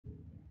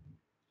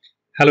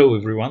Hello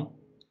everyone,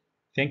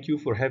 thank you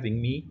for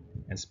having me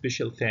and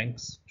special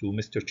thanks to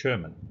Mr.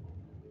 Chairman.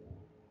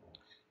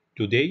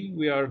 Today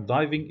we are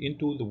diving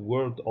into the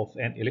world of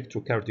an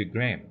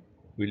electrocardiogram.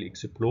 We'll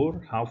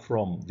explore how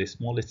from the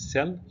smallest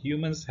cell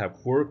humans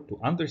have worked to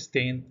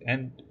understand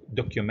and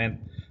document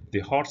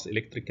the heart's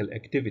electrical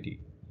activity.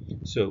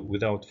 So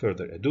without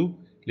further ado,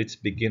 let's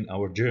begin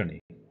our journey.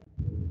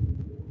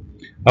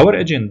 Our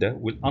agenda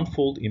will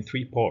unfold in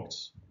three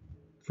parts.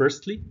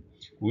 Firstly,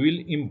 we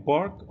will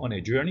embark on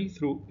a journey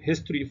through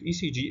history of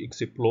ECG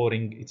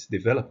exploring its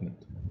development.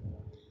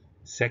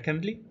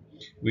 Secondly,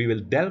 we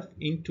will delve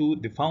into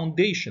the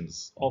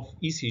foundations of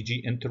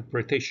ECG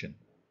interpretation.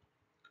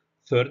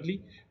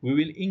 Thirdly, we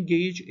will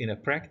engage in a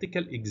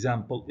practical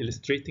example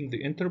illustrating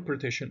the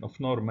interpretation of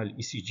normal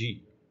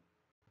ECG.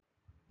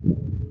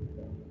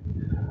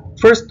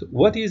 First,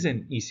 what is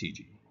an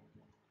ECG?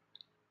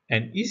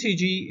 An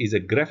ECG is a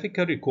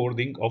graphical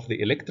recording of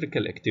the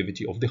electrical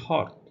activity of the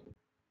heart.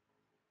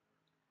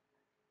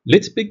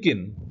 Let's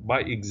begin by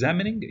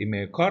examining a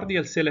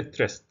myocardial cell at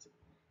rest.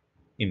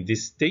 In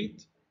this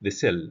state, the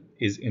cell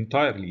is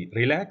entirely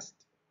relaxed.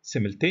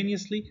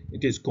 Simultaneously,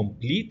 it is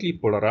completely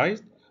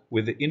polarized,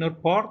 with the inner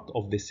part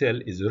of the cell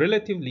is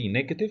relatively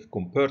negative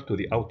compared to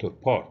the outer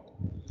part.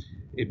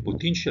 A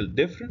potential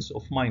difference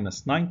of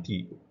minus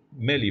 90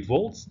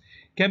 millivolts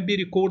can be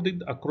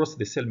recorded across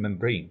the cell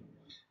membrane.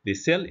 The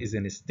cell is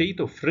in a state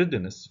of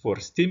readiness for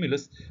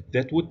stimulus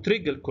that would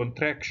trigger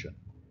contraction.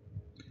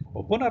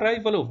 Upon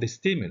arrival of the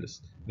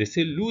stimulus, the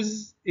cell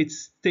loses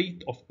its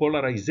state of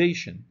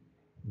polarization,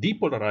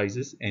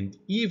 depolarizes, and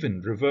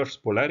even reverse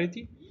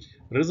polarity,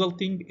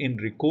 resulting in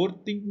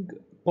recording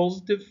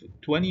positive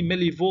 20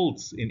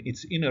 millivolts in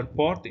its inner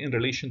part in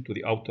relation to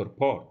the outer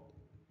part.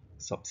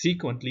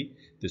 Subsequently,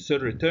 the cell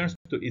returns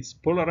to its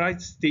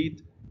polarized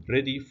state,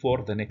 ready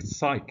for the next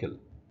cycle.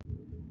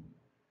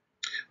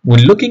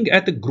 When looking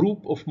at a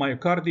group of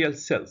myocardial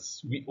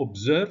cells, we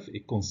observe a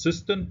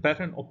consistent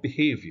pattern of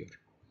behavior.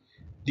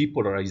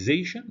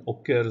 Depolarization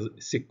occurs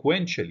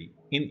sequentially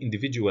in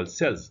individual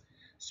cells,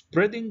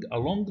 spreading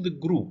along the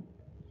group.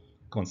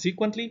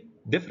 Consequently,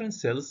 different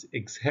cells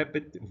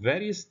exhibit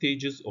various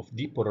stages of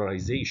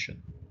depolarization.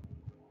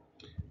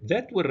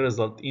 That will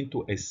result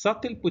into a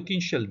subtle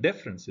potential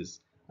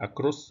differences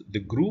across the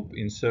group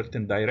in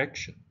certain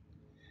direction.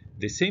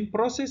 The same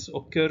process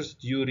occurs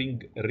during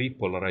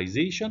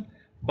repolarization,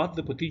 but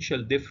the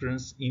potential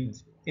difference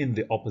is in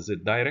the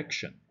opposite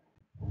direction.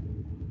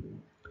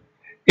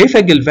 If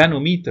a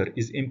galvanometer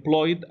is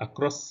employed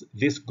across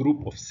this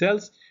group of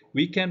cells,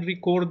 we can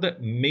record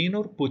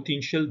minor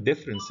potential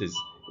differences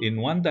in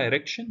one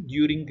direction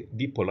during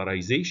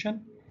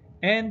depolarization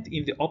and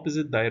in the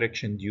opposite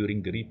direction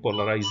during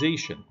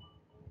repolarization.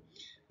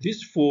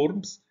 This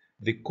forms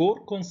the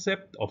core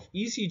concept of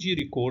ECG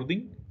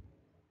recording,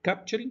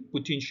 capturing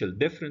potential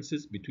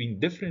differences between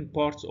different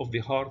parts of the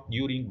heart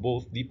during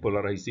both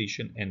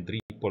depolarization and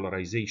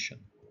repolarization.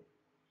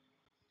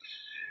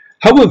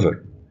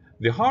 However,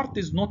 the heart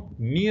is not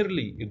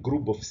merely a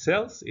group of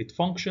cells, it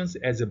functions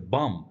as a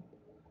pump.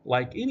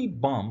 Like any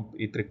pump,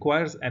 it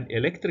requires an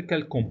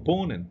electrical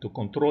component to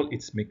control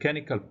its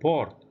mechanical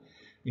part,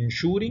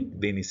 ensuring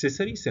the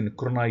necessary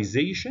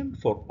synchronization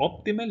for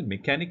optimal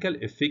mechanical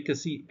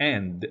efficacy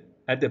and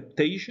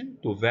adaptation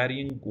to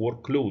varying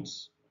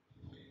workloads.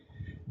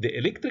 The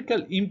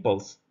electrical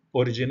impulse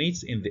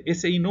originates in the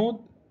SA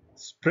node,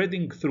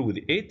 spreading through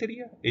the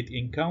atria. It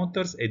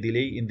encounters a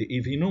delay in the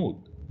AV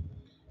node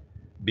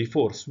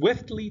before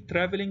swiftly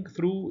traveling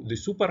through the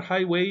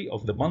superhighway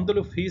of the bundle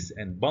of his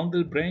and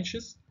bundle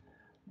branches.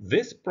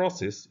 This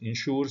process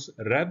ensures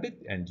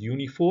rapid and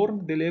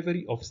uniform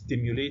delivery of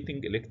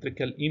stimulating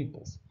electrical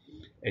impulse,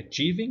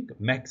 achieving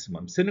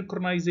maximum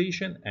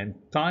synchronization and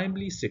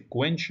timely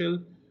sequential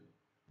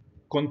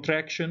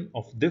contraction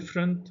of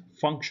different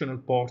functional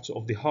parts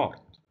of the heart.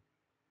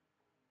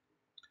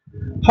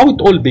 How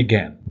it all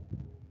began.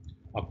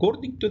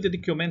 According to the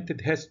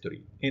documented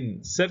history,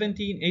 in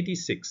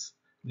 1786,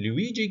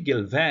 Luigi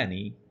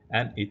Galvani,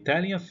 an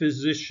Italian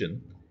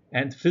physician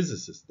and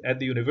physicist at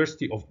the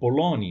University of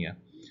Bologna,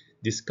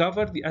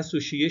 discovered the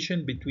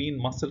association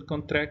between muscle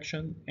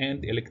contraction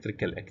and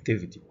electrical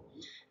activity.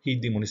 He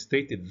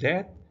demonstrated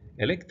that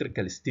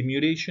electrical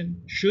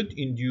stimulation should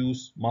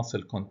induce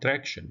muscle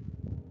contraction.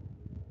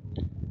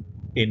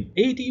 In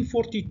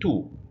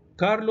 1842,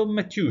 Carlo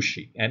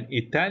Matteucci, an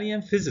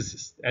Italian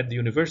physicist at the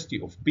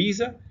University of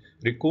Pisa,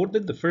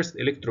 recorded the first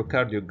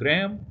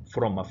electrocardiogram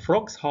from a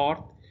frog's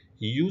heart.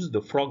 He used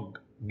the frog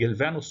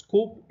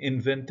galvanoscope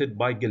invented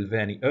by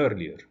Galvani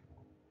earlier.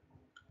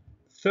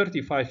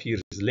 35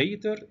 years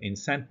later, in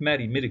St.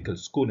 Mary Medical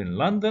School in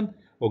London,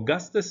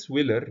 Augustus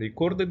Wheeler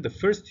recorded the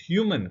first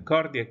human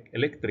cardiac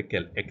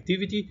electrical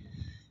activity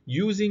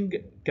using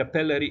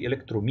capillary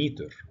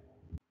electrometer.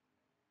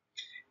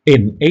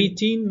 In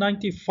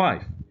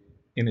 1895,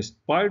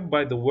 inspired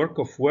by the work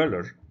of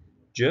Wheeler,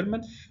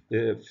 German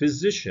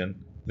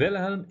physician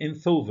Wilhelm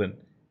Enthoven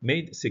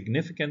made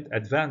significant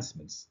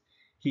advancements.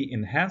 He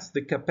enhanced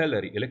the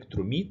capillary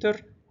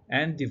electrometer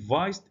and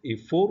devised a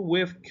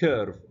four-wave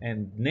curve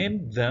and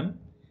named them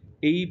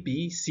A,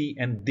 B, C,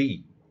 and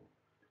D.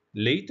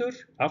 Later,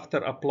 after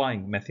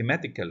applying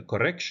mathematical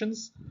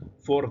corrections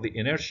for the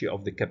inertia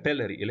of the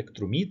capillary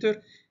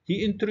electrometer,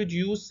 he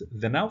introduced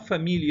the now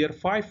familiar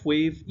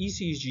five-wave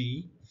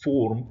ECG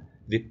form,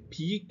 the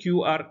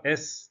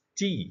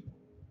PQRST.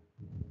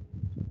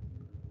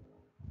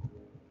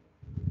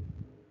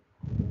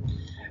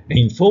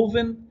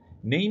 Einthoven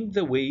named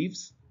the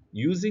waves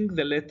using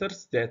the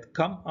letters that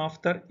come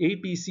after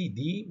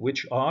ABCD,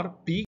 which are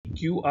P,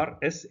 Q, R,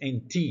 S,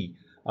 and T,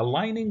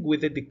 aligning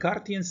with the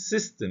Descartesian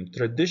system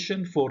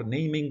tradition for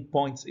naming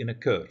points in a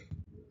curve.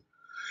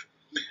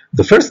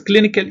 The first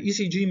clinical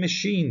ECG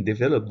machine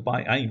developed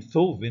by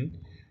Einthoven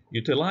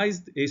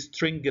utilized a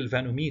string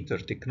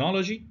galvanometer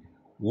technology.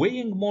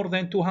 Weighing more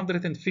than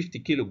 250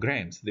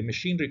 kilograms, the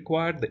machine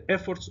required the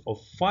efforts of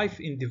 5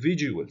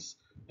 individuals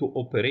to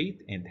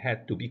operate and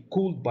had to be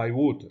cooled by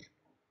water.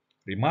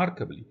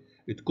 Remarkably,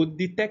 it could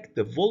detect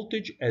the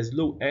voltage as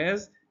low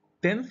as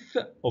 1/10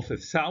 of a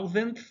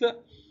thousandth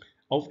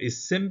of a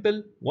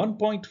simple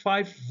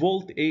 1.5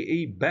 volt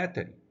AA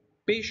battery.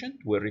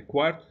 Patients were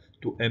required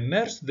to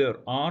immerse their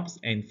arms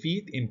and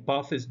feet in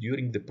baths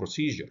during the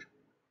procedure.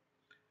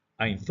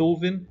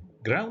 Einthoven's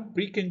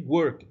groundbreaking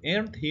work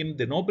earned him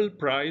the Nobel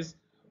Prize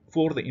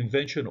for the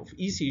invention of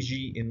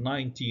ECG in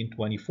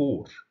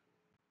 1924.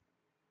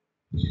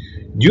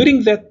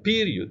 During that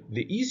period,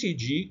 the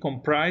ECG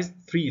comprised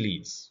 3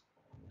 leads.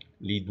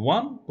 Lead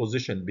 1,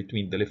 positioned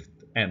between the left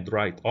and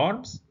right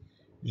arms.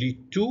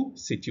 Lead 2,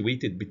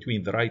 situated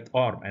between the right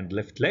arm and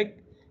left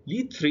leg.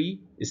 Lead 3,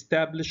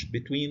 established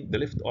between the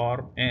left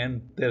arm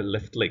and the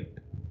left leg.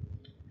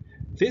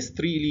 This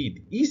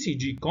 3-lead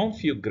ECG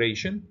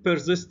configuration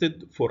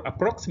persisted for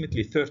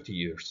approximately 30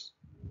 years.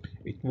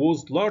 It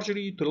was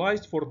largely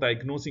utilized for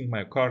diagnosing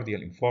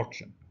myocardial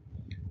infarction.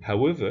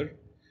 However,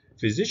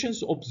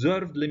 physicians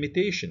observed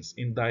limitations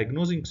in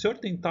diagnosing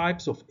certain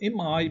types of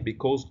MI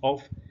because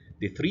of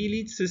the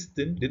 3-lead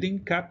system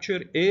didn't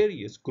capture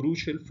areas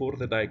crucial for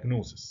the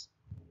diagnosis.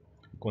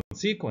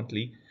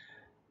 Consequently,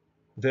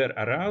 there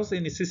arose a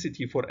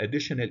necessity for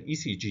additional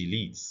ECG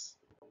leads.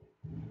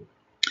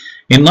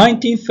 In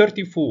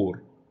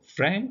 1934,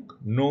 Frank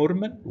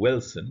Norman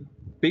Wilson,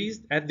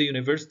 based at the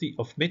University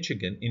of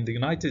Michigan in the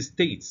United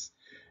States,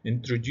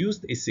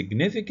 introduced a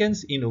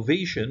significant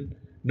innovation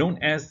known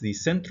as the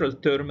central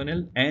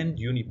terminal and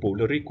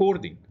unipolar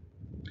recording.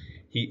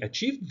 He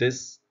achieved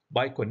this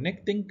by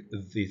connecting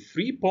the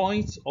 3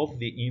 points of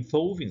the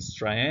Einthoven's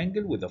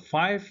triangle with the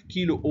 5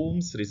 kilo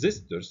ohms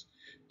resistors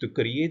to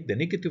create the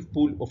negative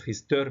pole of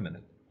his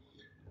terminal.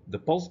 The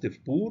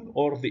positive pole,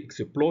 or the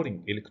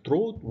exploring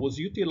electrode, was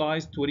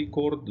utilized to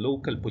record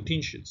local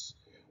potentials,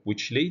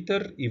 which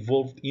later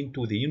evolved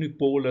into the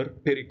unipolar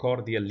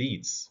pericardial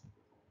leads.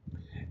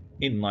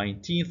 In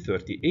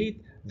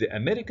 1938, the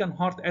American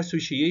Heart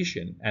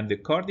Association and the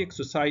Cardiac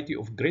Society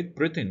of Great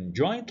Britain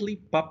jointly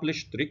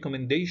published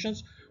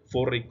recommendations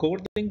for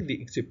recording the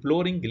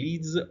exploring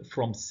leads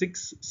from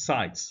 6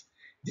 sites,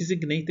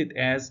 designated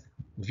as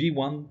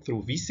V1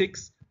 through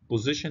V6,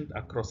 positioned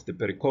across the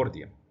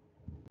pericardium.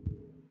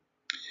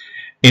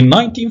 In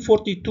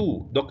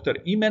 1942, Dr.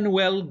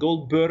 Emanuel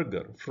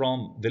Goldberger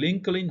from the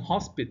Lincoln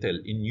Hospital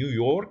in New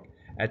York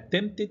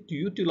attempted to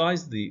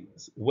utilize the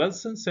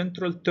Wilson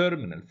central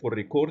terminal for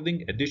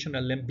recording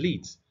additional limb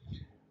leads.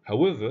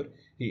 However,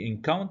 he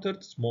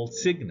encountered small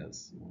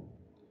signals.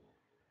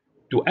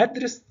 To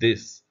address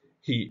this,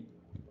 he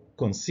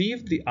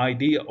conceived the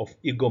idea of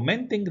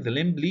augmenting the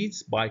limb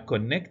leads by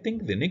connecting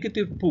the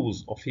negative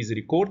poles of his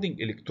recording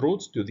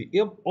electrodes to the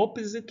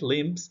opposite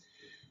limbs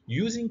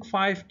using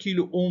 5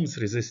 kilo ohms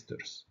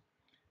resistors.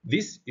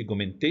 This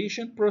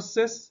augmentation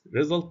process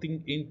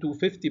resulting into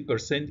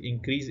 50%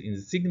 increase in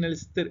signal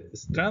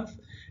strength,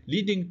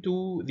 leading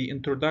to the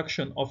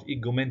introduction of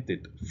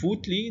augmented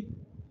foot lead,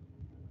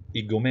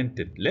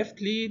 augmented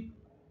left lead,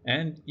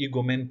 and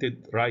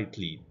augmented right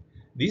lead.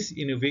 This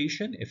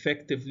innovation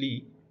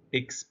effectively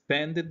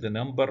expanded the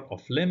number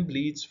of limb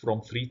leads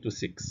from 3 to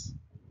 6.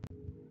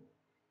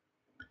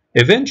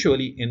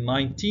 Eventually, in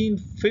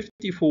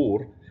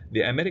 1954,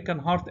 the American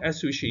Heart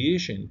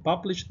Association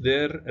published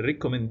their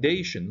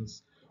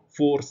recommendations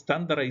for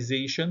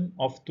standardization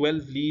of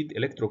 12-lead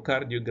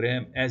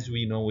electrocardiogram as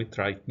we know it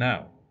right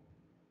now.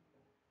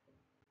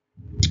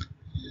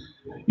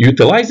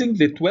 Utilizing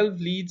the 12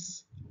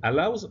 leads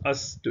allows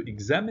us to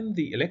examine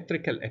the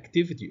electrical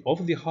activity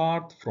of the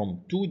heart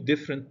from 2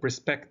 different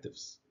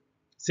perspectives,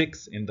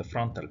 6 in the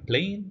frontal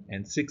plane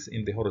and 6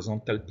 in the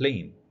horizontal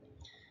plane.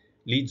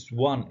 Leads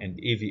 1 and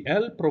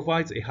AVL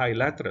provides a high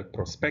lateral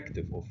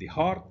perspective of the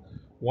heart,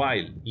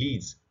 while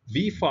leads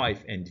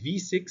V5 and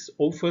V6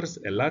 offers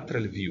a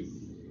lateral view.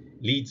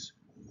 Leads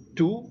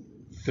 2,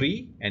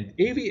 3 and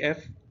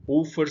AVF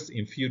offers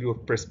inferior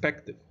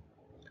perspective.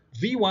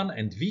 V1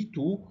 and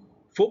V2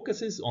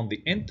 focuses on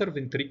the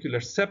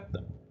interventricular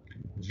septum.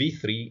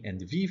 V3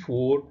 and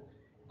V4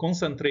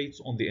 concentrates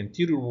on the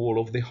anterior wall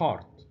of the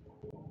heart.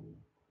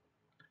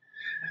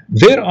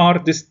 There are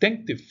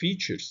distinctive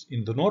features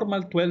in the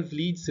normal 12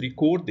 leads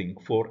recording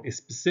for a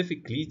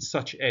specific lead,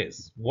 such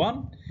as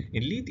 1.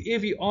 In lead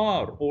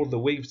AVR, all the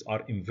waves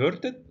are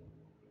inverted.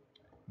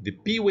 The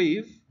P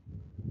wave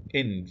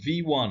in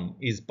V1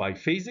 is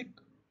biphasic.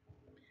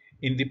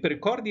 In the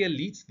pericardial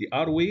leads, the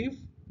R wave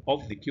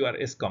of the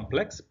QRS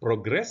complex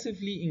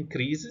progressively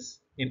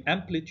increases in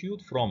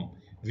amplitude from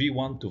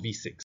V1 to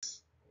V6.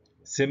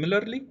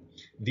 Similarly,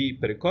 the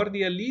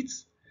pericardial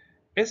leads,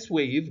 S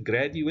wave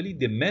gradually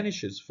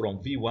diminishes from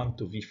V1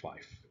 to V5.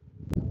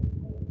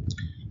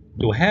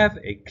 To have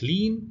a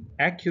clean,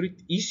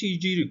 accurate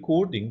ECG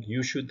recording,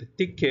 you should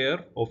take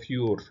care of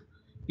your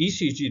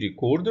ECG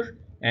recorder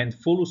and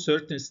follow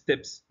certain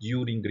steps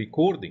during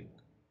recording.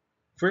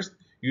 First,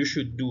 you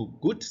should do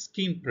good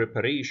skin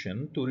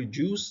preparation to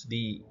reduce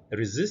the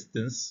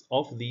resistance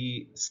of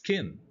the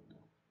skin.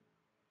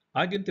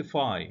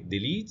 Identify the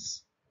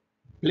leads,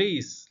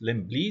 place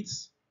limb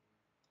leads,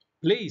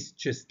 place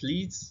chest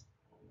leads,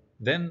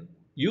 then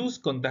use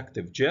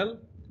conductive gel,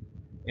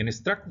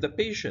 instruct the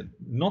patient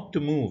not to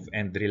move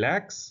and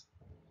relax,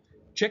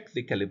 check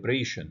the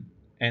calibration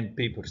and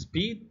paper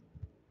speed,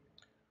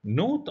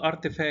 note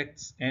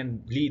artifacts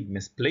and lead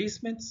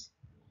misplacements.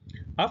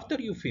 After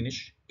you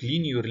finish,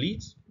 clean your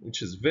leads,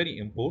 which is very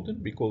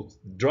important because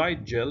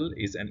dried gel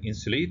is an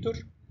insulator.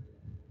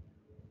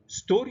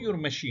 Store your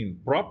machine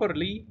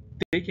properly,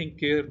 taking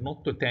care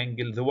not to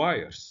tangle the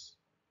wires.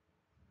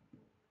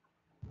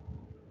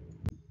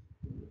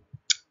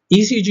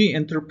 ECG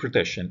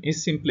interpretation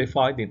is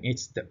simplified in 8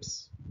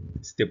 steps.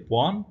 Step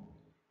 1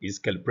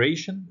 is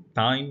calibration,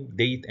 time,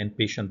 date, and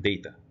patient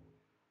data.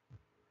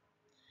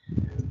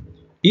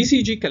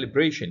 ECG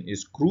calibration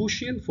is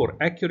crucial for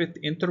accurate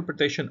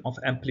interpretation of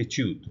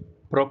amplitude.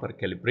 Proper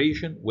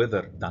calibration,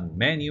 whether done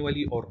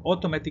manually or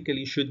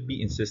automatically, should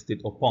be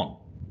insisted upon.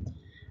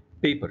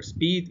 Paper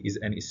speed is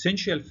an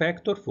essential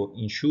factor for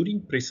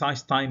ensuring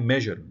precise time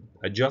measurement.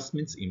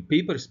 Adjustments in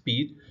paper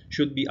speed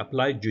should be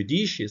applied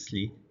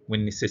judiciously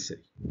when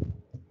necessary.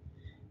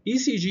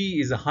 ECG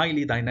is a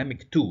highly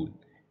dynamic tool,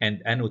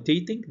 and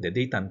annotating the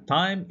date and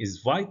time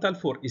is vital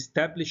for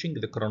establishing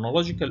the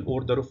chronological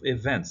order of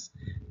events.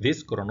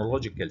 This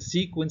chronological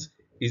sequence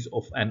is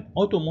of an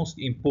utmost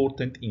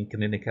importance in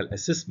clinical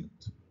assessment.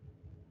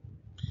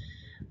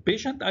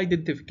 Patient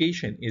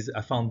identification is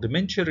a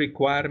fundamental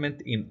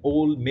requirement in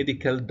all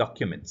medical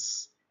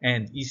documents,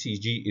 and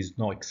ECG is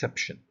no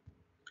exception.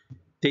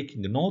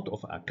 Taking note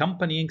of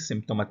accompanying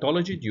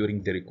symptomatology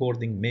during the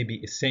recording may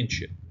be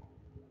essential.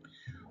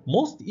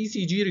 Most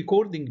ECG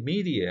recording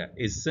media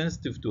is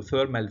sensitive to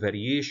thermal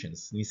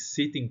variations,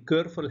 necessitating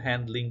careful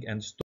handling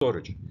and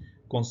storage.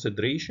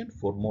 Consideration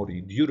for more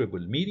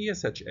durable media,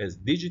 such as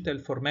digital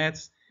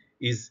formats,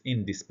 is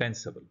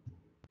indispensable.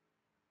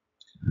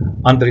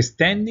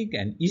 Understanding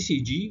an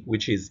ECG,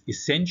 which is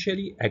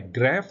essentially a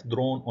graph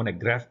drawn on a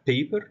graph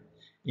paper,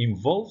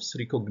 involves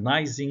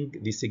recognizing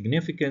the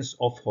significance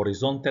of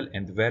horizontal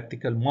and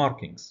vertical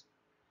markings.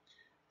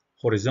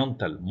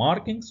 Horizontal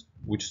markings,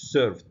 which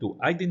serve to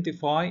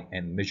identify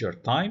and measure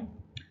time,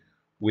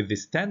 with the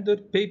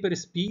standard paper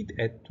speed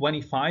at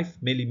 25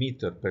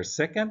 mm per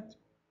second.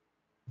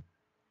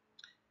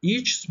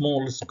 Each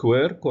small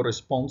square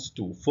corresponds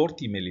to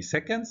 40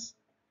 milliseconds,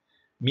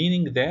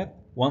 meaning that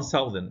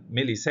 1000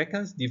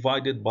 milliseconds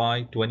divided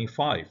by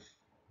 25.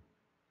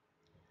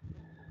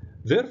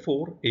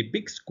 Therefore, a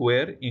big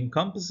square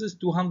encompasses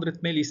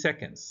 200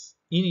 milliseconds.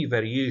 Any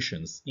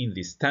variations in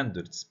the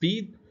standard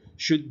speed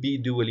should be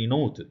duly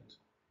noted.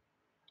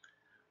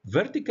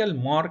 Vertical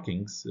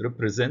markings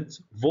represent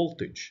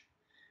voltage.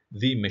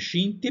 The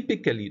machine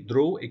typically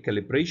draws a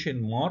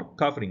calibration mark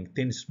covering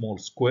 10 small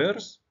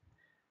squares.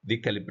 The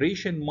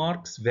calibration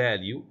mark's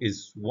value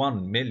is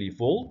 1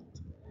 millivolt,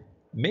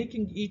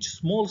 making each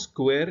small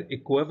square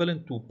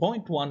equivalent to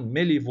 0.1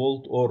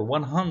 millivolt or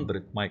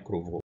 100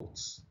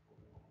 microvolts.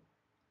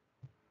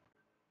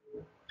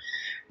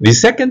 The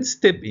second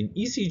step in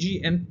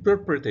ECG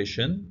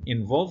interpretation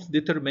involves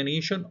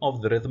determination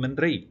of the rhythm and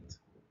rate.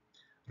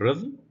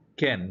 Rhythm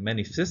can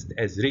manifest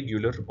as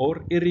regular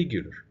or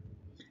irregular,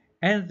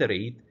 and the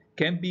rate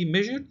can be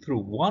measured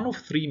through one of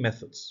 3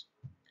 methods.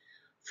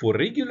 For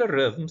regular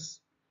rhythms,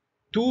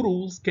 2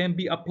 rules can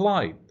be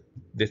applied.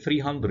 The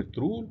 300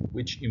 rule,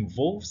 which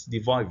involves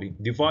dividing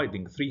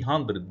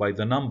 300 by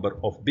the number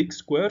of big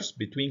squares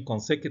between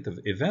consecutive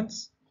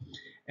events,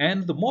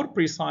 and the more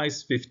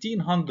precise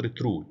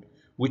 1500 rule,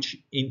 which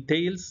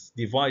entails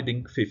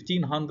dividing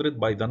 1500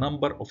 by the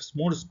number of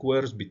small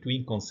squares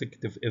between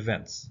consecutive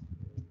events.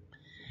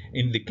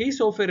 In the case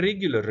of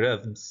irregular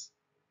rhythms,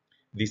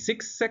 the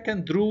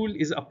 6-second rule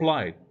is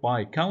applied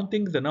by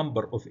counting the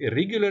number of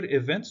irregular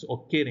events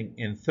occurring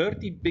in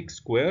 30 big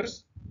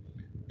squares,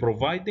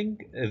 providing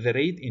the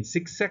rate in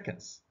 6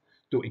 seconds.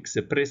 To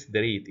express the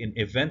rate in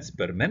events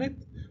per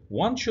minute,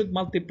 one should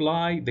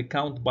multiply the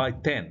count by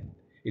 10.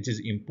 It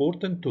is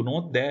important to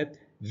note that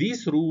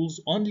these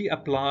rules only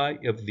apply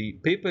if the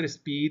paper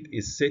speed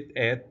is set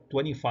at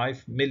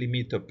 25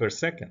 mm per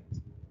second.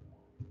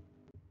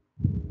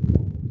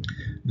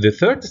 The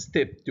third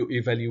step to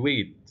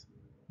evaluate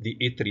the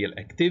atrial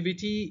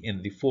activity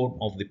in the form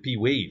of the P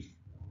wave.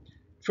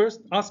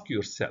 First, ask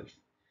yourself,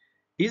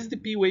 is the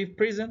P wave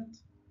present?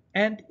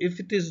 And if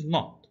it is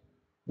not,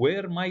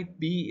 where might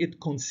be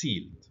it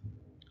concealed?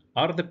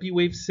 Are the P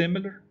waves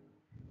similar?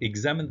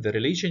 Examine the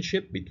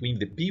relationship between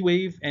the P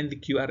wave and the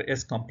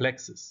QRS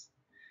complexes.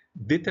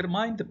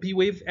 Determine the P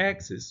wave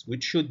axis,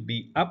 which should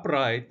be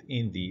upright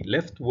in the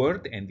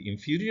leftward and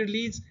inferior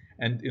leads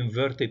and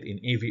inverted in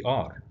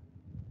AVR.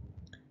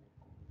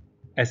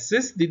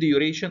 Assess the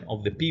duration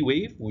of the P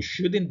wave, which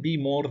shouldn't be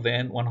more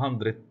than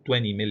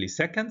 120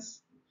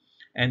 milliseconds,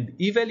 and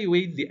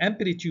evaluate the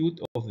amplitude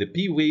of the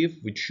P wave,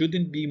 which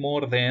shouldn't be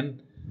more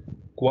than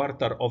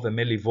quarter of a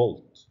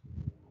millivolt.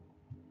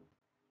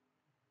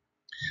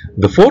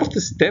 The fourth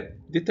step,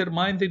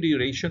 determine the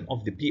duration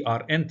of the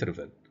PR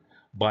interval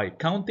by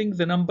counting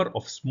the number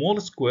of small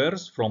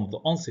squares from the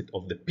onset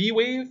of the P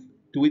wave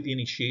to the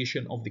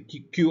initiation of the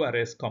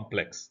QRS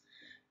complex.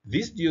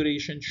 This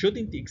duration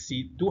shouldn't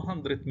exceed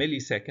 200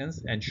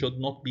 milliseconds and should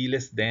not be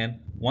less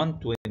than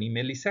 120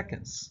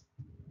 milliseconds.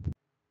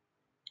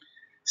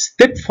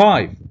 Step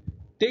 5.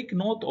 Take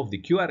note of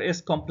the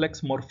QRS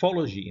complex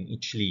morphology in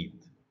each lead.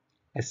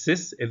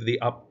 Assess if they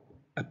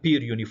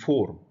appear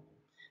uniform.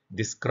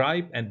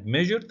 Describe and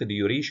measure the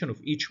duration of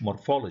each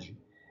morphology.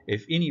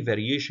 If any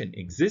variation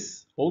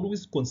exists,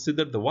 always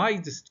consider the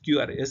widest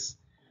QRS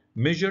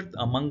measured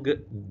among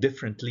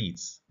different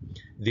leads.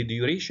 The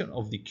duration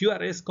of the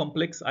QRS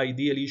complex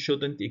ideally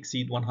shouldn't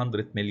exceed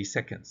 100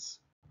 milliseconds.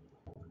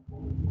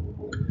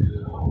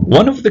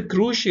 One of the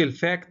crucial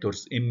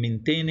factors in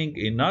maintaining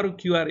a narrow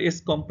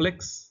QRS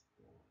complex,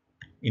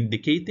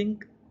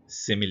 indicating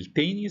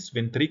simultaneous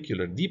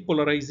ventricular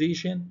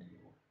depolarization,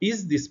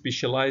 is the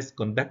specialized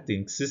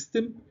conducting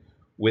system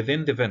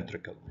within the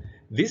ventricle.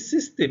 This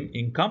system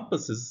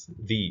encompasses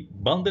the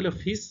bundle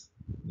of His,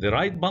 the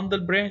right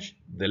bundle branch,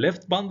 the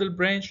left bundle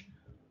branch,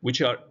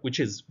 which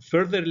is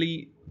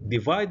furtherly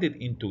divided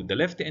into the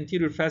left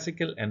anterior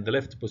fascicle and the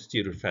left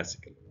posterior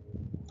fascicle.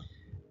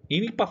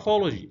 Any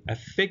pathology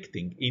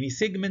affecting any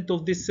segment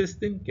of this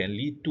system can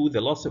lead to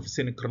the loss of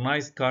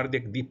synchronized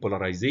cardiac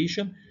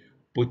depolarization,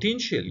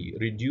 potentially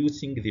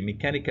reducing the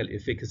mechanical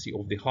efficacy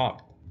of the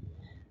heart.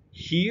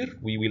 Here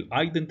we will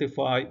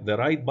identify the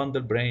right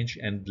bundle branch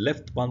and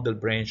left bundle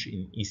branch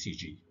in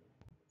ECG.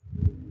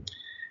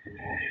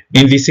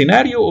 In the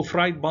scenario of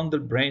right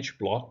bundle branch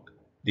block,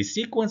 the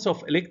sequence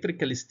of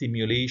electrical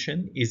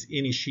stimulation is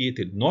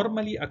initiated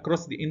normally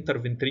across the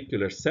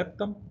interventricular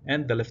septum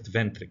and the left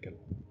ventricle.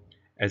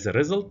 As a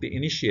result, the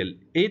initial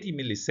 80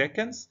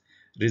 milliseconds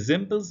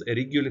resembles a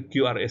regular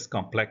QRS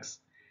complex.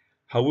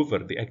 However,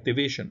 the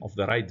activation of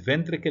the right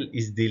ventricle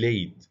is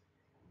delayed,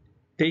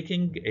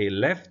 taking a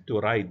left to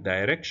right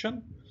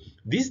direction.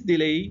 This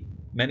delay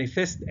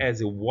manifests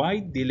as a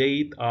wide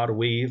delayed R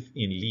wave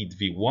in lead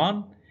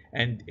V1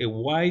 and a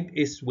wide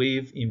S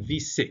wave in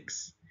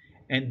V6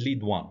 and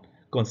lead 1.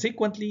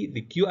 Consequently,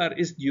 the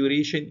QRS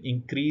duration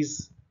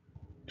increases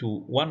to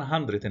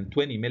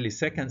 120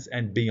 milliseconds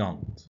and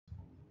beyond.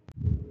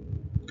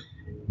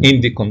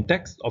 In the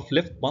context of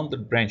left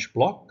bundle branch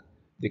block,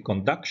 the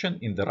conduction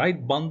in the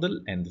right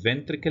bundle and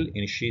ventricle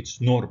initiates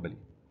normally.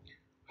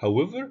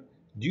 However,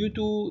 due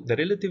to the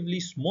relatively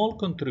small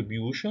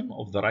contribution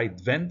of the right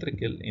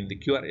ventricle in the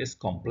QRS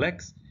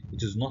complex,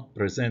 it is not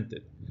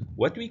presented.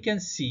 What we can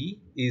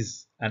see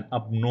is an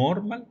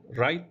abnormal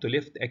right to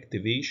left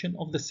activation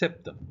of the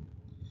septum.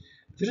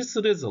 This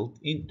results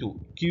into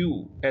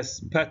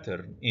QS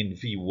pattern in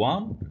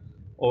V1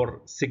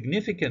 or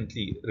significant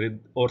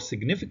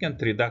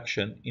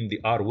reduction in the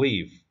R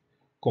wave,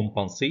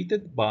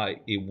 compensated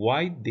by a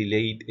wide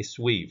delayed S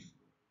wave.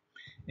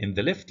 In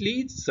the left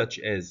leads, such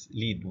as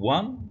lead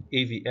 1,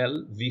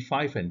 AVL,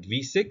 V5 and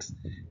V6,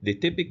 the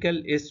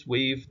typical S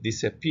wave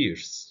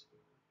disappears.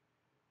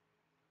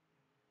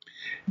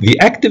 The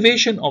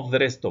activation of the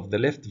rest of the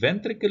left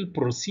ventricle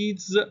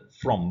proceeds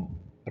from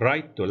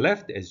right to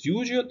left as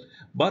usual,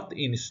 but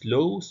in a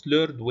slow,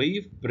 slurred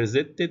wave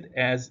presented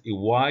as a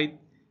wide,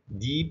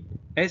 deep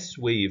S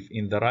wave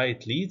in the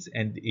right leads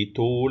and a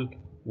tall,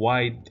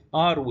 wide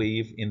R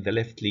wave in the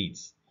left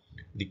leads.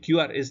 The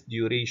QRS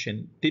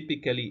duration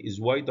typically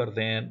is wider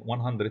than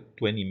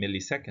 120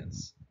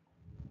 milliseconds.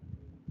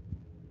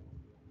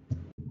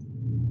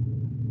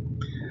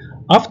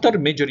 After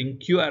measuring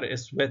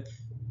QRS width,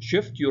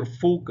 shift your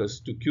focus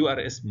to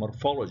QRS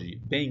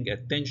morphology, paying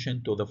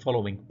attention to the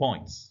following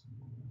points.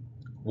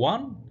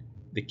 1.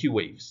 The Q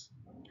waves.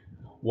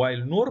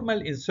 While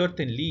normal in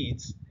certain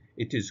leads,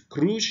 it is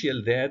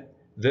crucial that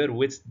their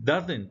width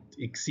doesn't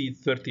exceed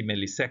 30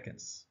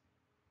 milliseconds.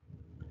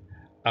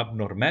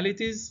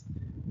 Abnormalities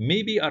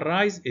may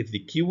arise if the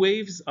Q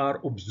waves are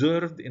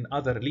observed in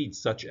other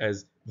leads, such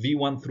as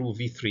V1 through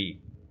V3.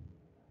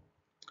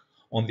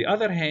 On the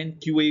other hand,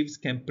 Q waves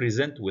can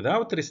present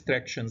without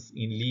restrictions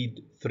in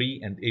lead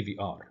 3 and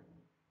AVR.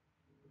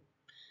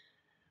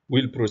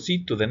 We'll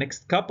proceed to the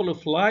next couple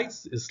of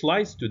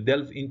slides to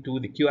delve into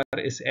the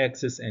QRS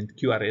axis and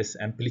QRS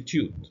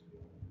amplitude.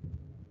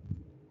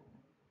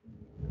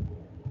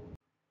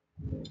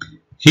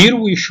 Here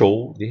we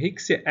show the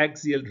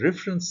hexaaxial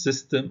reference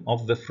system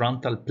of the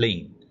frontal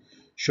plane,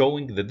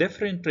 showing the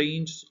different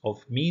ranges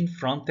of mean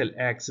frontal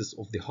axis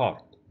of the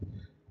heart.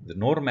 The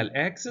normal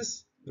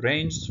axis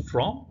ranges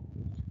from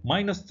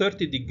minus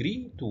 30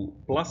 degree to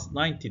plus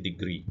 90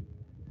 degree.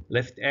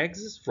 Left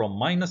axis from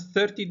minus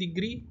 30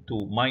 degree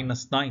to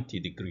minus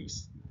 90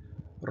 degrees.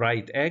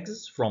 Right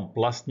axis from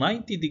plus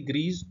 90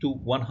 degrees to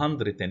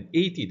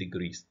 180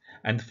 degrees.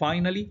 And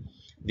finally,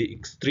 the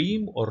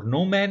extreme or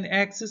no man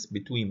axis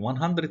between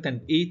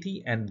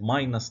 180 and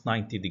minus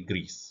 90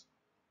 degrees.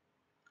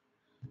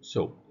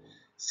 So,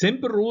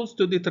 simple rules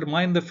to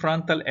determine the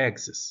frontal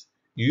axis.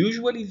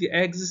 Usually the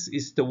axis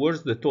is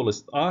towards the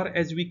tallest R,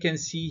 as we can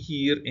see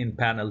here in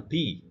panel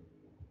P.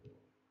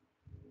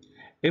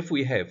 If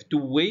we have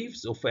two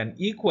waves of an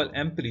equal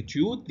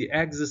amplitude, the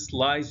axis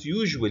lies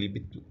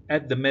usually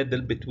at the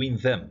middle between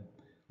them,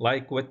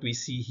 like what we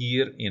see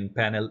here in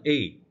panel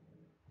A.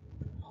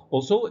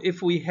 Also,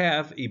 if we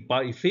have a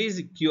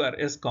biphasic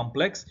QRS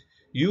complex,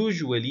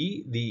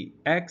 usually the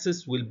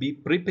axis will be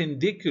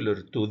perpendicular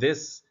to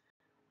this,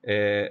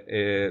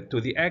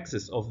 to the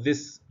axis of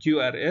this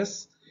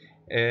QRS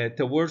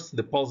towards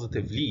the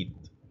positive lead.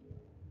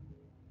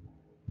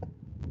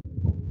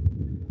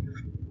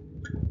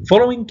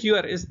 Following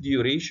QRS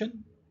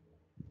duration,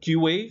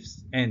 Q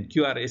waves, and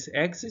QRS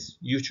axis,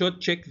 you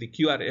should check the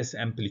QRS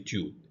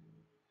amplitude.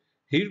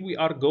 Here we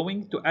are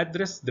going to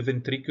address the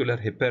ventricular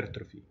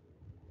hypertrophy.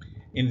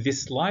 In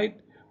this slide,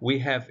 we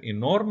have a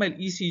normal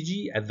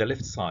ECG at the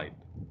left side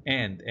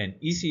and an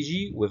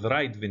ECG with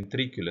right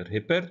ventricular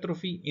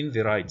hypertrophy in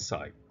the right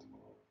side.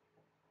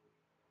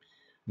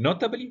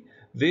 Notably,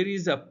 there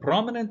is a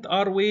prominent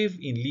R wave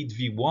in lead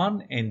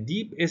V1 and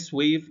deep S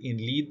wave in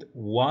lead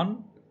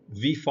 1,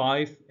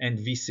 V5, and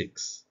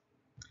V6.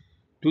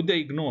 To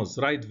diagnose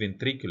right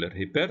ventricular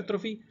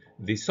hypertrophy,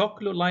 the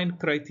Z.A.S.U line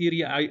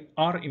criteria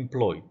are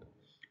employed.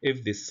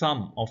 If the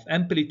sum of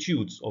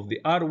amplitudes of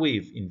the R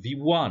wave in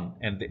V1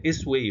 and the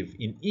S wave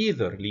in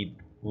either lead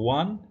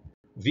 1,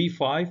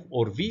 V5,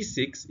 or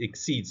V6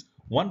 exceeds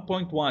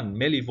 1.1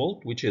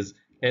 millivolt, which is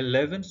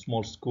 11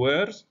 small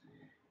squares,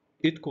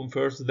 it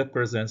confers the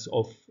presence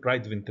of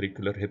right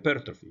ventricular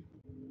hypertrophy.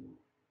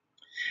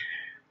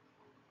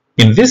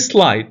 In this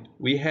slide,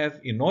 we have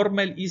a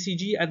normal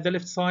ECG at the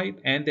left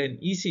side and an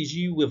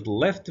ECG with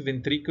left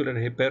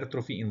ventricular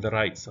hypertrophy in the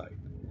right side.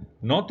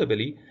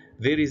 Notably,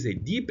 there is a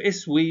deep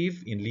S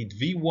wave in lead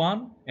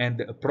V1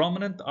 and a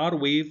prominent R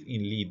wave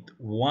in lead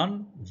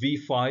 1,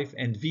 V5,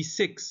 and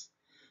V6.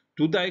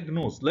 To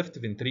diagnose left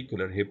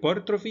ventricular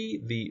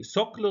hypertrophy, the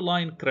Z.A.S.U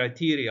line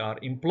criteria are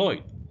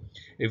employed.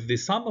 If the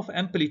sum of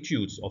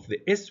amplitudes of the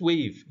S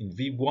wave in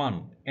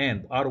V1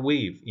 and R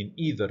wave in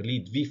either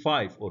lead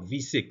V5 or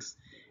V6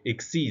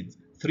 exceeds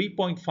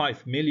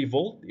 3.5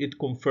 millivolt, it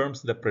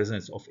confirms the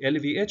presence of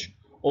LVH.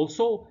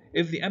 Also,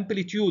 if the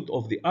amplitude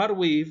of the R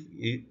wave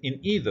in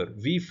either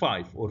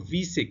V5 or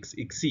V6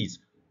 exceeds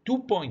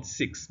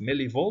 2.6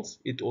 millivolts,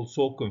 it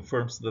also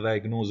confirms the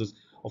diagnosis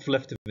of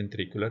left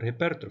ventricular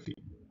hypertrophy.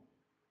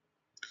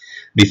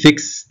 The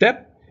sixth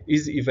step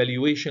is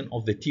evaluation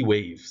of the T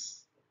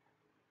waves.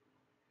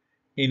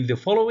 In the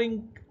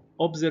following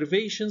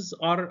observations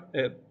are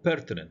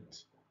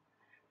pertinent.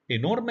 A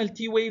normal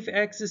T wave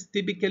axis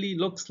typically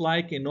looks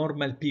like a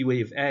normal P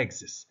wave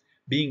axis,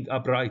 being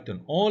upright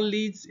on all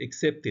leads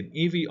except in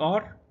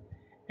AVR,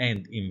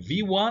 and in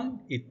V1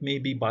 it may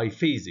be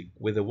biphasic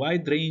with a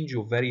wide range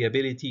of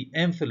variability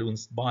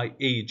influenced by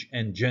age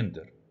and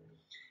gender.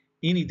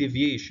 Any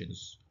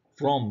deviations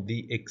from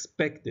the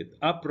expected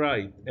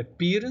upright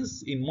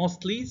appearance in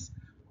most leads,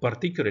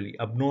 particularly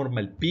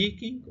abnormal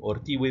peaking or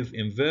T wave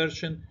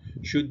inversion,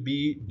 should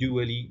be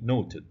duly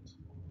noted.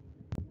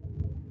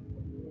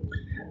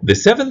 The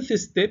seventh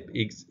step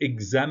is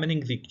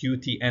examining the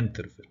QT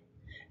interval.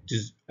 It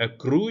is a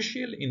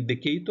crucial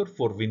indicator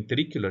for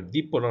ventricular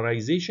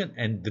depolarization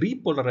and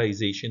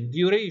repolarization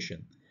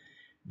duration.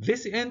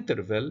 This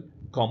interval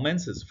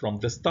commences from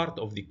the start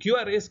of the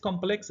QRS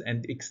complex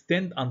and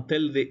extends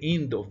until the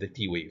end of the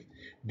T wave,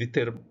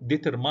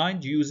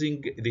 determined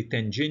using the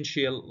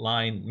tangential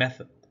line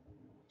method.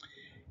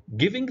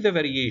 Given the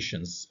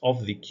variations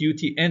of the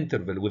QT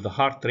interval with the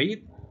heart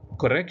rate,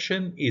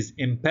 correction is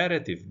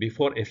imperative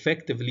before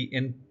effectively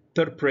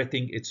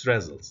interpreting its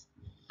results.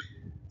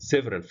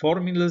 Several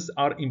formulas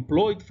are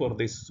employed for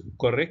this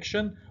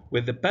correction,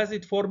 with the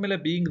Paget formula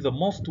being the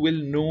most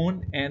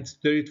well-known and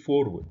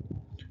straightforward.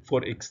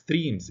 For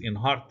extremes in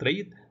heart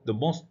rate, the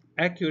most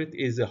accurate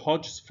is a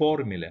Hodge's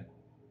formula.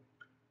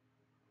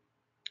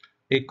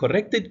 A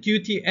corrected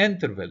QT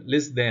interval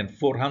less than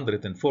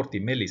 440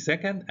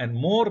 milliseconds and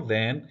more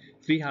than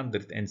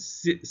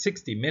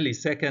 360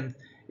 milliseconds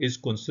is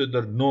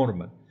considered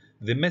normal.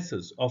 The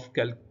methods of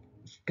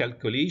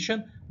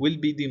calculation will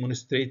be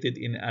demonstrated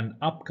in an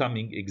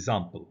upcoming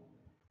example.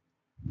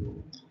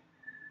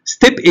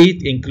 Step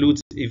 8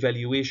 includes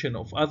evaluation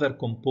of other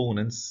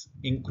components,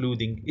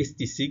 including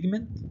ST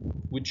segment,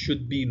 which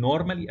should be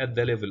normally at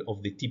the level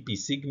of the TP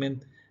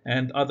segment,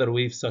 and other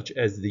waves such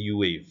as the U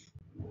wave.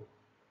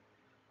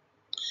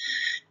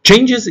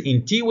 Changes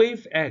in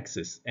T-wave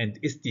axis and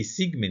ST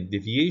segment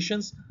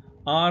deviations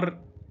are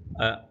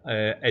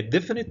a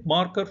definite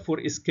marker for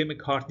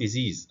ischemic heart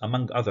disease,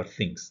 among other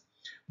things.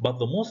 But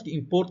the most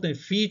important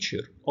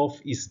feature of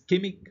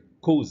ischemic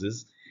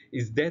causes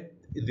is that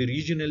the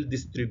regional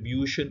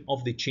distribution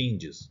of the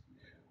changes,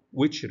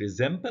 which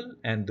resemble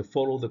and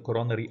follow the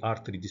coronary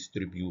artery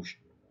distribution.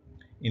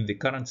 In the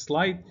current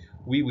slide,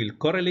 we will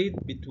correlate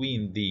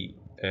between the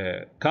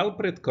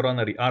culprit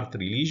coronary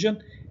artery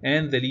lesion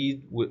and the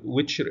lead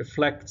which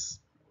reflects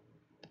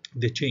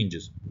the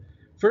changes.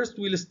 First,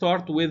 we'll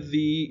start with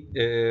the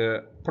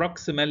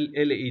proximal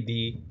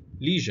LAD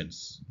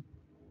lesions.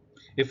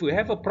 If we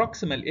have a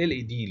proximal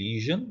LAD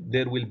lesion,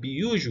 there will be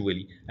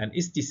usually an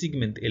ST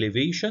segment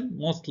elevation,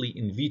 mostly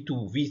in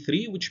V2,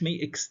 V3, which may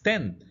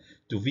extend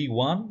to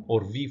V1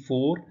 or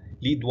V4,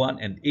 lead 1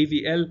 and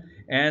AVL,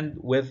 and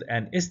with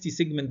an ST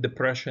segment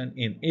depression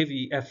in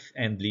AVF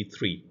and lead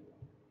 3.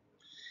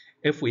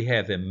 If we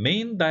have a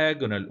main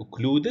diagonal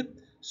occluded,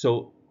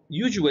 so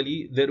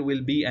usually there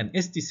will be an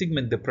ST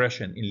segment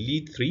depression in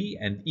lead 3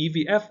 and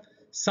EVF.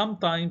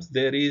 Sometimes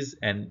there is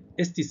an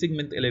ST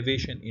segment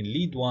elevation in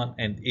lead 1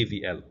 and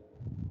AVL.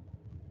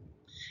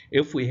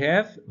 If we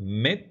have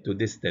mid to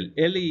distal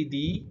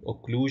LAD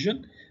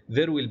occlusion,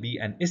 there will be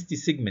an ST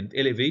segment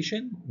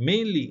elevation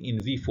mainly in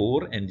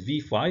V4 and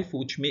V5,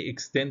 which may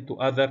extend to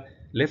other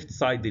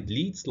left-sided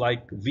leads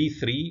like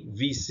V3,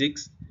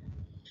 V6,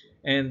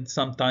 and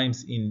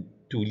sometimes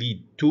into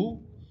lead 2.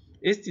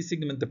 ST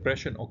segment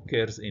depression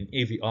occurs in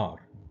AVR.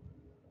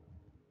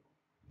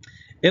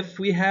 If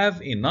we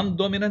have a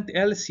non-dominant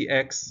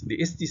LCX,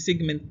 the ST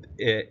segment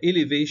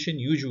elevation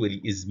usually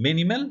is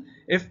minimal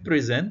if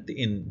present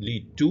in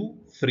lead 2,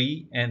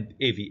 3, and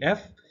AVF,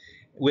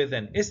 with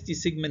an ST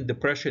segment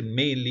depression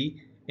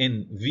mainly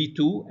in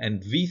V2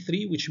 and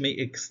V3, which may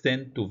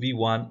extend to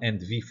V1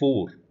 and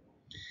V4.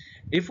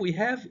 If we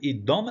have a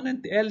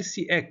dominant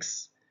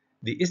LCX,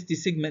 the ST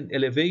segment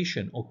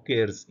elevation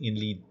occurs in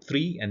lead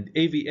 3 and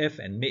AVF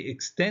and may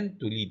extend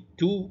to lead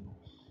 2.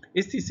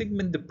 ST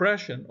segment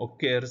depression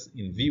occurs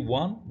in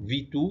V1,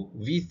 V2,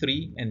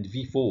 V3, and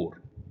V4.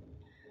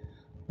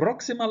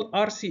 Proximal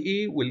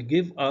RCA will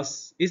give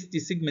us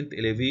ST segment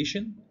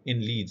elevation in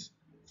leads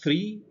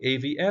 3,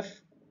 AVF,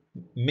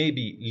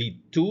 maybe lead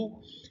 2,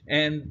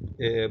 and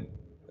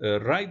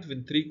right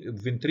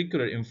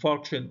ventricular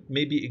infarction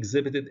may be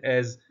exhibited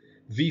as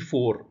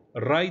V4,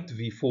 right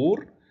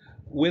V4,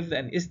 with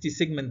an ST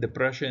segment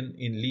depression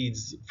in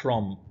leads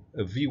from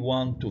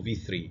V1 to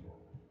V3.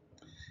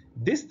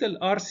 Distal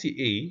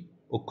RCA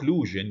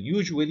occlusion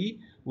usually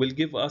will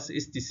give us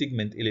ST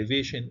segment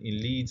elevation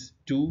in leads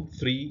 2,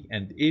 3,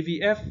 and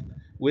AVF,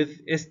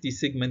 with ST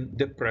segment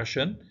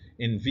depression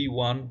in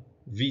V1,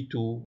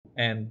 V2,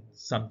 and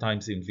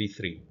sometimes in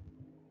V3.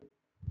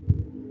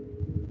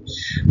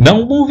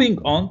 Now moving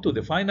on to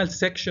the final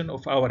section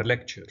of our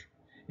lecture.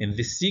 In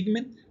this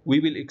segment, we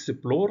will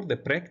explore the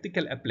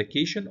practical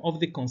application of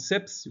the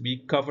concepts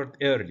we covered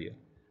earlier.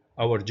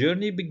 Our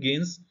journey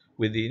begins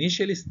with the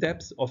initial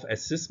steps of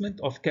assessment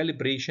of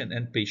calibration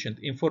and patient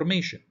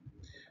information.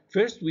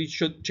 First, we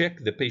should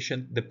check the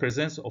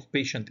presence of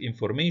patient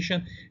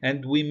information,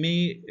 and we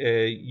may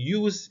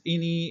use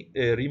any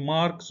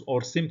remarks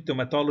or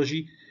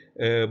symptomatology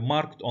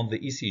marked on the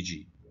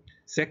ECG.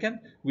 Second,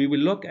 we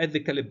will look at the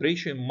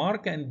calibration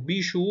mark and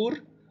be sure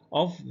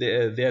of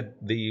that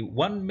the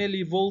 1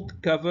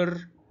 millivolt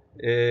cover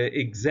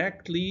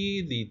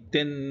exactly the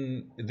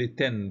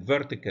 10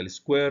 vertical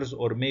squares,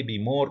 or maybe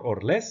more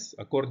or less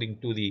according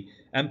to the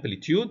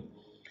amplitude.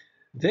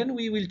 Then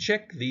we will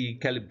check the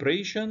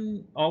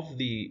calibration of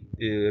the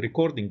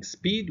recording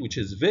speed, which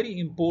is very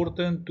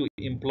important to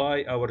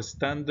imply our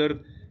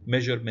standard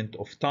measurement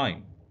of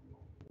time.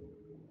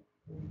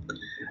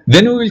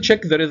 Then we will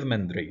check the rhythm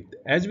and rate.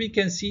 As we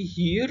can see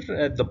here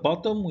at the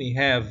bottom, we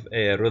have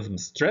a rhythm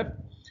strip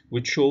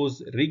which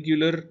shows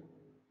regular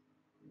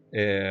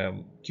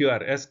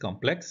QRS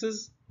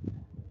complexes.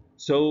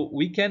 So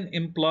we can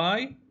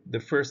imply the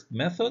first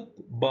method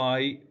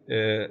by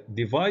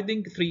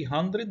dividing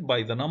 300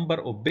 by the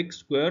number of big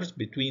squares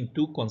between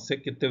two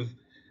consecutive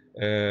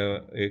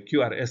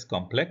QRS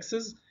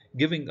complexes,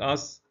 giving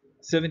us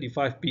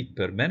 75 beats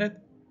per minute.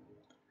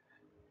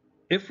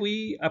 If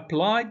we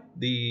apply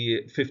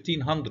the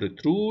 1500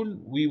 rule,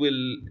 we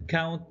will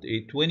count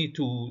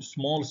 22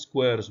 small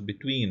squares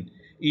between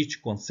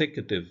each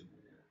consecutive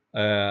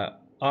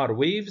R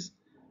waves,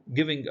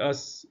 giving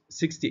us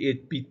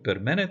 68 beats per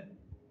minute.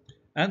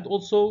 And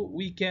also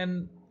we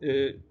can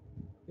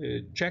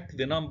check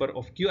the number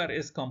of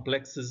QRS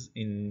complexes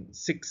in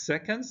 6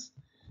 seconds,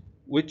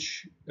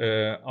 which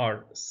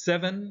are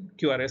 7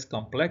 QRS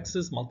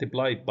complexes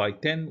multiplied by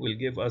 10 will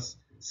give us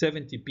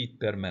 70 beats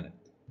per minute.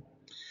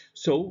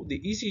 So the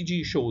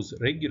ECG shows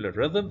regular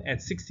rhythm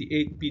at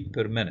 68 beats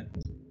per minute.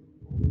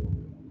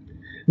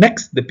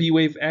 Next, the P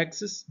wave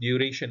axis,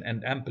 duration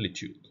and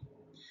amplitude.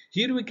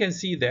 Here we can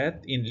see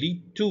that in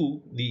lead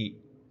 2 the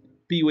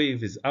P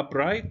wave is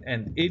upright,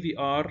 and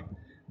AVR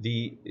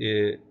the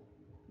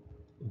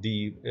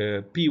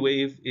P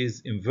wave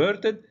is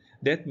inverted,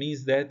 That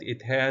means that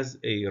it has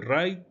a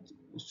right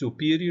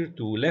superior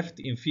to left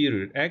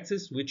inferior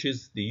axis, which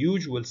is the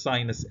usual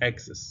sinus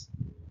axis.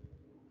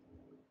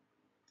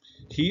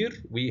 Here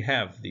we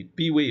have the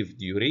P wave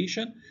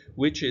duration,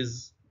 which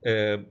is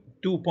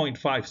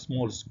 2.5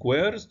 small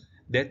squares.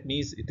 That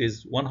means it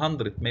is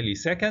 100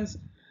 milliseconds,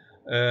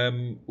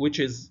 which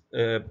is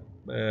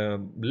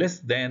less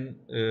than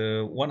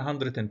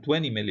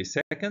 120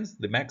 milliseconds,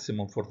 the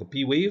maximum for the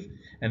P wave.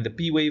 And the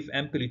P wave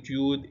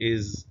amplitude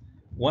is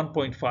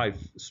 1.5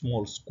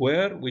 small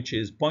square, which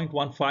is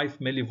 0.15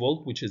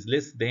 millivolt, which is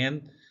less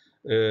than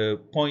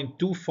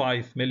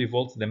 0.25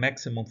 millivolts, the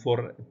maximum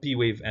for P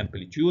wave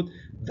amplitude.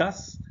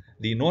 Thus,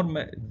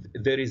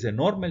 there is a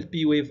normal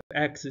P wave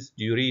axis,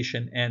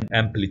 duration, and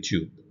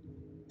amplitude.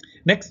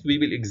 Next, we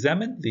will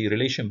examine the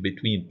relation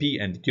between P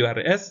and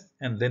QRS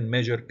and then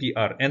measure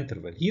PR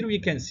interval. Here we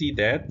can see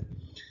that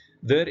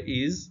there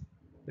is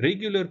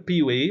regular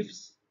P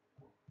waves,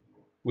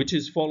 which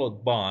is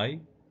followed by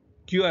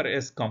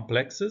QRS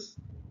complexes.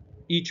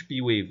 Each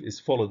P wave is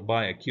followed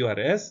by a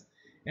QRS,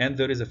 and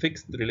there is a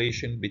fixed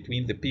relation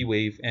between the P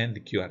wave and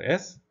the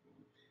QRS.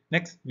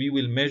 Next, we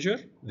will measure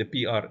the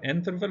PR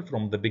interval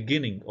from the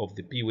beginning of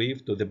the P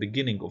wave to the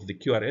beginning of the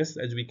QRS.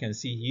 As we can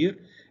see here,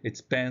 it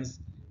spans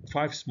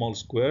 5 small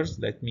squares.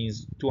 That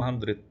means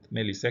 200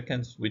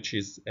 milliseconds, which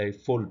is a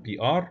full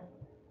PR.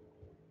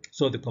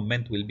 So the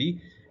comment will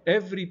be,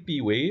 every P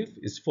wave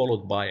is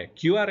followed by a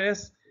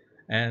QRS,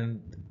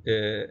 and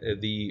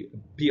the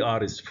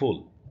PR is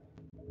full.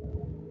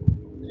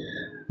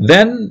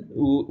 Then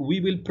we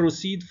will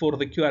proceed for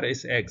the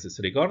QRS axis.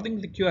 Regarding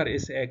the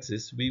QRS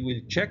axis, we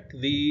will check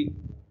the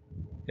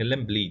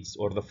limb leads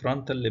or the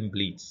frontal limb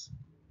leads.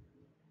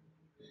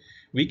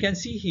 We can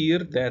see here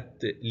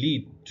that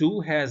lead 2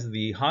 has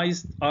the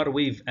highest R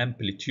wave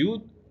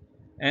amplitude,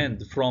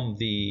 and from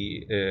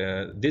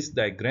this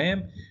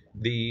diagram,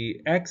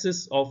 the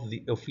axis of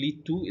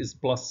lead 2 is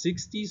plus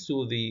 60,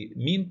 so the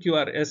mean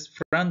QRS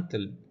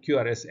frontal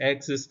QRS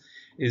axis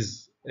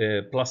is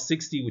plus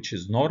 60, which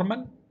is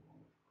normal.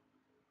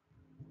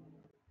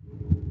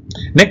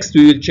 Next,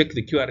 we will check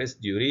the QRS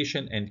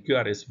duration and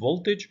QRS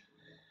voltage.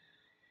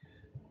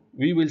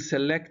 We will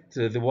select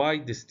the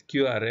widest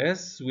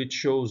QRS, which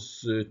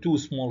shows 2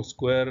 small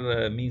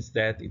square, means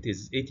that it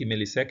is 80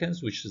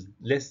 milliseconds, which is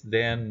less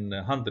than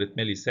 100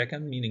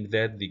 milliseconds, meaning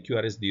that the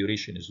QRS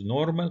duration is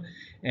normal,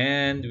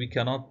 and we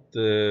cannot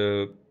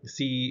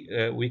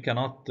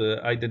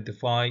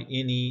identify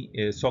any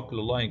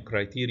line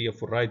criteria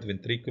for right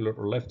ventricular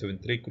or left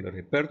ventricular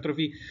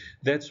hypertrophy.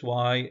 That's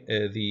why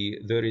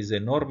there is a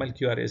normal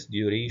QRS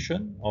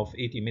duration of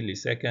 80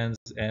 milliseconds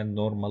and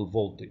normal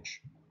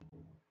voltage.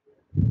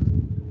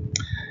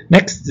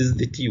 Next is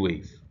the T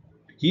wave.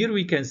 Here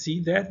we can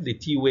see that the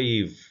T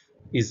wave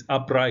is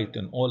upright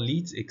on all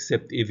leads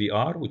except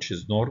AVR, which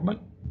is normal.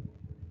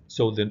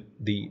 So the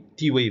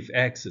T wave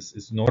axis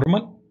is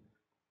normal.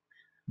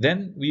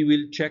 Then we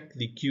will check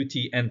the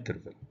QT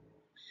interval.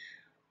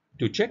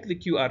 To check the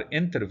QR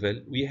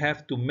interval, we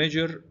have to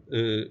measure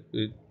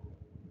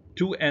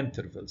 2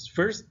 intervals.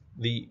 First,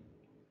 the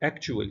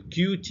actual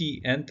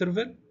QT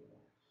interval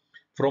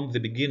from the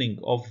beginning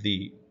of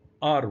the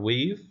R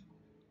wave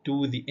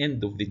to the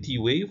end of the T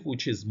wave,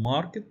 which is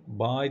marked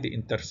by the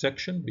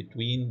intersection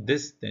between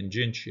this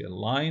tangential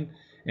line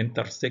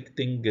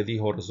intersecting the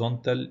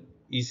horizontal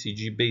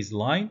ECG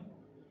baseline.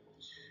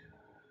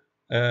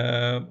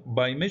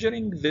 By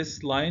measuring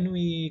this line,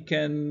 we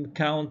can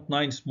count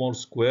 9 small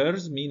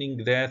squares,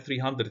 meaning that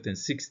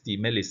 360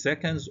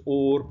 milliseconds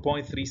or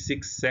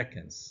 0.36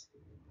 seconds.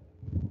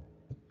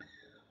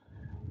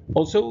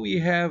 Also, we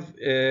have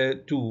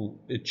to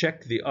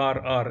check the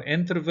RR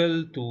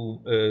interval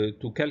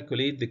to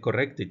calculate the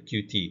corrected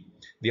QT.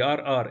 The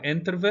RR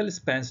interval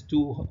spans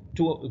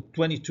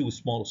 22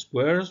 small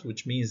squares,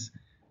 which means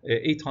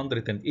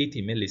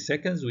 880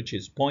 milliseconds, which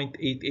is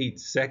 0.88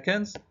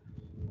 seconds.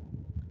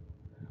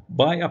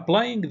 By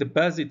applying the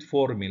Bazit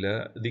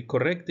formula, the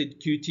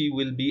corrected QT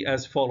will be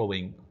as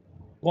following: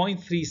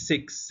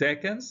 0.36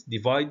 seconds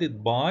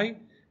divided by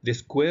the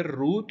square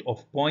root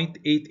of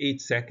 0.88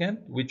 second,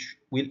 which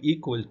will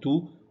equal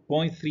to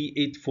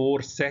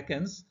 0.384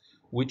 seconds,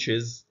 which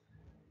is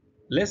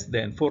less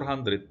than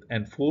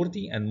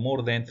 440 and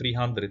more than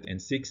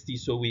 360.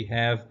 So we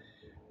have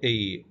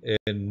a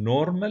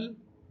normal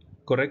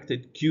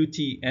corrected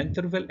QT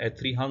interval at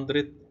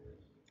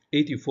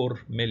 384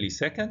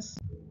 milliseconds.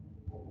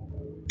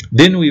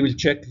 Then we will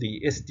check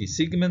the ST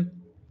segment.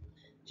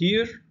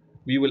 Here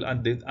we will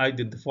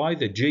identify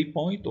the J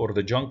point or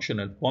the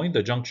junctional point,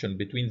 the junction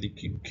between the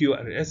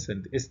QRS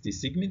and ST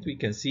segment. We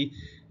can see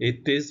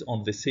it is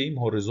on the same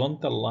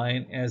horizontal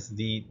line as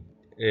the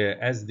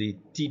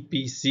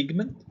TP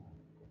segment.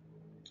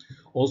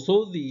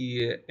 Also,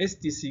 the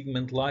ST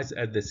segment lies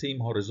at the same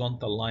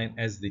horizontal line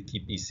as the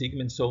TP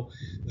segment, so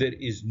there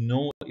is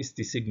no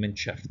ST segment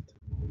shift.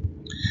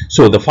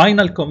 So the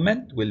final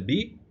comment will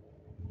be: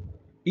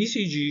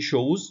 ECG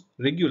shows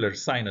regular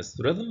sinus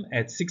rhythm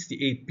at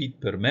 68 beats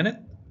per minute,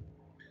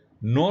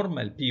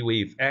 normal P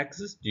wave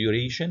axis,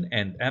 duration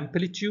and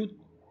amplitude,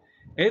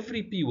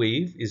 Every P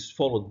wave is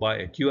followed by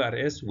a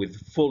QRS with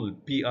full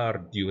PR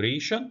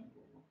duration.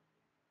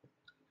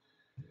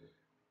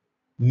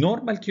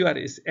 Normal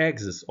QRS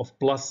axis of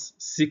plus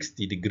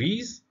 60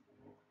 degrees.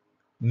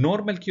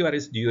 Normal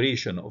QRS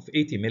duration of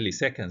 80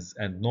 milliseconds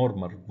and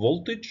normal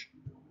voltage.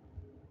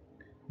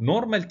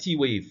 Normal T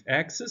wave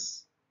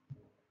axis.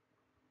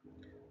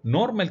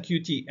 Normal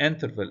QT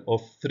interval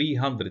of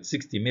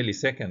 360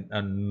 milliseconds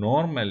and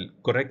normal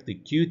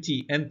corrected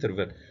QT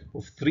interval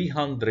of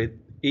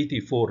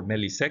 384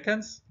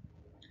 milliseconds.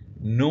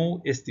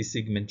 No ST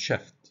segment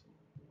shift.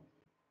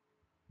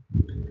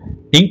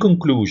 In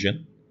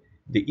conclusion,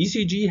 the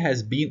ECG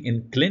has been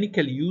in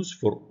clinical use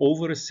for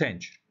over a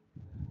century.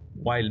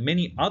 While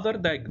many other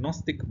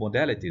diagnostic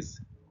modalities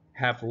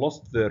have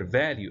lost their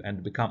value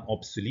and become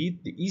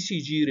obsolete, the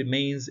ECG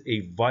remains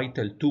a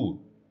vital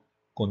tool,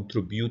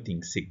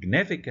 contributing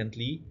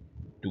significantly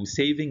to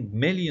saving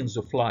millions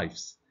of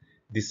lives.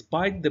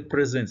 Despite the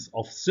presence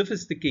of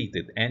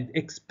sophisticated and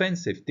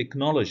expensive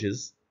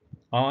technologies,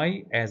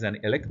 I, as an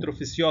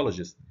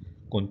electrophysiologist,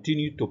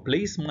 continue to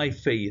place my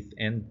faith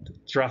and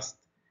trust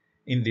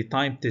in the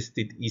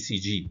time-tested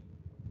ECG.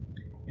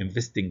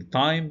 Investing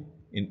time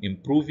in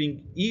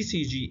improving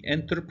ECG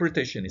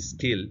interpretation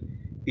skill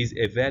is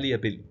a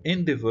valuable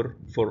endeavor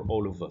for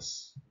all of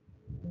us.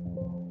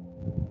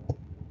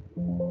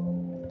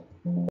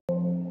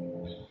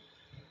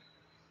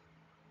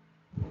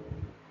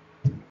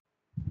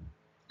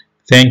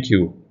 Thank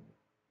you.